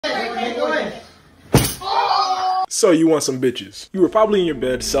So you want some bitches. You were probably in your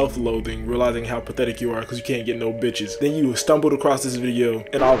bed self-loathing, realizing how pathetic you are because you can't get no bitches. Then you stumbled across this video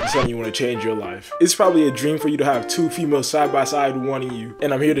and all of a sudden you want to change your life. It's probably a dream for you to have two females side by side wanting you.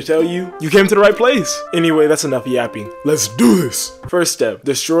 And I'm here to tell you, you came to the right place. Anyway, that's enough yapping. Let's do this. First step,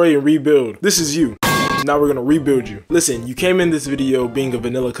 destroy and rebuild. This is you. Now we're gonna rebuild you. Listen, you came in this video being a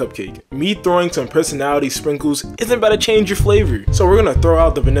vanilla cupcake. Me throwing some personality sprinkles isn't about to change your flavor. So we're gonna throw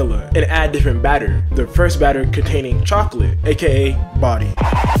out the vanilla and add different batter. The first batter containing chocolate, aka body.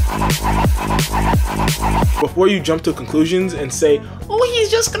 Before you jump to conclusions and say, oh,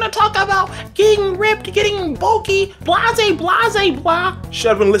 he's just gonna talk about getting ripped, getting bulky, blase, blase, blah.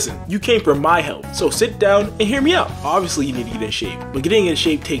 Shut up and listen. You came for my help, so sit down and hear me out. Obviously you need to get in shape, but getting in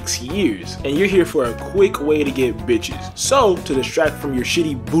shape takes years, and you're here for a quick way to get bitches. So, to distract from your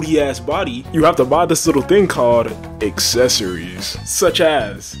shitty booty ass body, you have to buy this little thing called accessories, such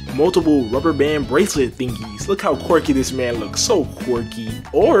as multiple rubber band bracelet thingies. Look how quirky this man looks, so quirky.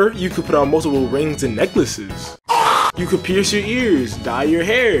 Or you could put on multiple rings and necklaces. You could pierce your ears, dye your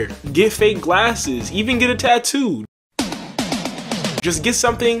hair, get fake glasses, even get a tattoo. Just get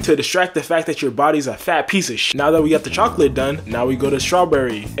something to distract the fact that your body's a fat piece of shit. Now that we got the chocolate done, now we go to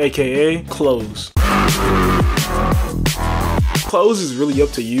strawberry, aka clothes. Clothes is really up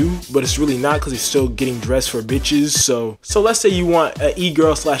to you, but it's really not because you're still getting dressed for bitches. So let's say you want an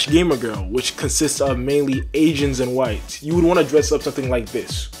e-girl / gamer girl, which consists of mainly Asians and whites. You would want to dress up something like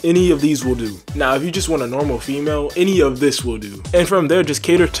this. Any of these will do. Now, if you just want a normal female, any of this will do. And from there, just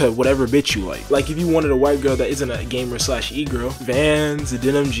cater to whatever bitch you like. Like if you wanted a white girl that isn't a gamer / e-girl, Vans,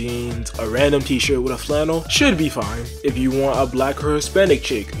 denim jeans, a random t-shirt with a flannel should be fine. If you want a black or Hispanic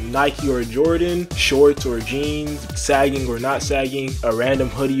chick, Nike or Jordan, shorts or jeans, sagging or not sagging, a random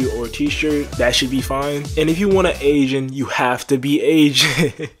hoodie or t-shirt, that should be fine. And if you want an Asian, you have to be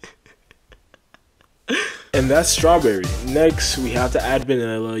Asian. And that's strawberry. Next, we have to add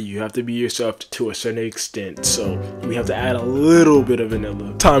vanilla. You have to be yourself to a certain extent. So we have to add a little bit of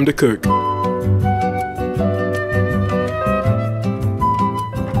vanilla. Time to cook.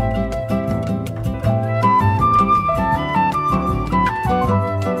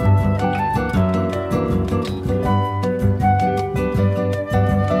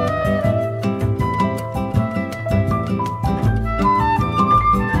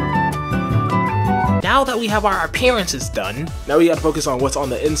 Now that we have our appearances done, now we gotta focus on what's on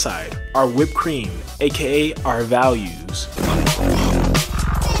the inside. Our whipped cream, aka our values.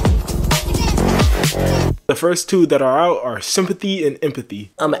 The first two that are out are sympathy and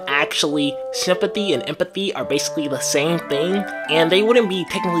empathy. Actually, sympathy and empathy are basically the same thing, and they wouldn't be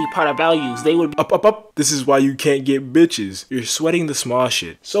technically part of values. They would up. This is why you can't get bitches. You're sweating the small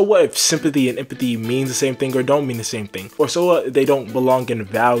shit. So what if sympathy and empathy means the same thing or don't mean the same thing? Or so what if they don't belong in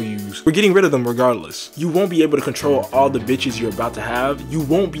values? We're getting rid of them regardless. You won't be able to control all the bitches you're about to have. You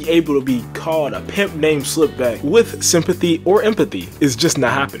won't be able to be called a pimp named Slipback with sympathy or empathy. It's just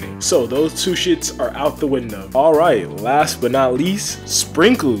not happening. So those two shits are out the window. Alright, last but not least,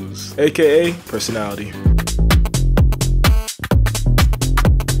 sprinkles, aka personality.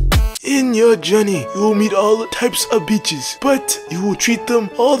 In your journey, you will meet all types of bitches, but you will treat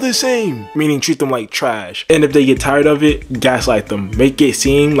them all the same. Meaning treat them like trash. And if they get tired of it, gaslight them. Make it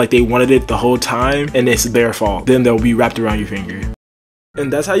seem like they wanted it the whole time and it's their fault. Then they'll be wrapped around your finger.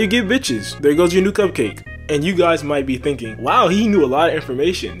 And that's how you get bitches. There goes your new cupcake. And you guys might be thinking, wow, he knew a lot of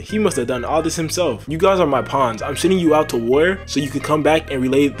information. He must have done all this himself. You guys are my pawns. I'm sending you out to war so you can come back and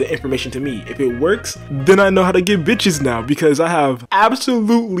relay the information to me. If it works, then I know how to get bitches now because I have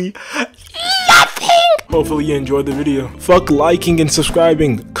absolutely nothing. Hopefully you enjoyed the video. Fuck liking and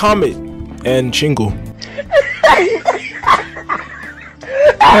subscribing, comment, and chingle.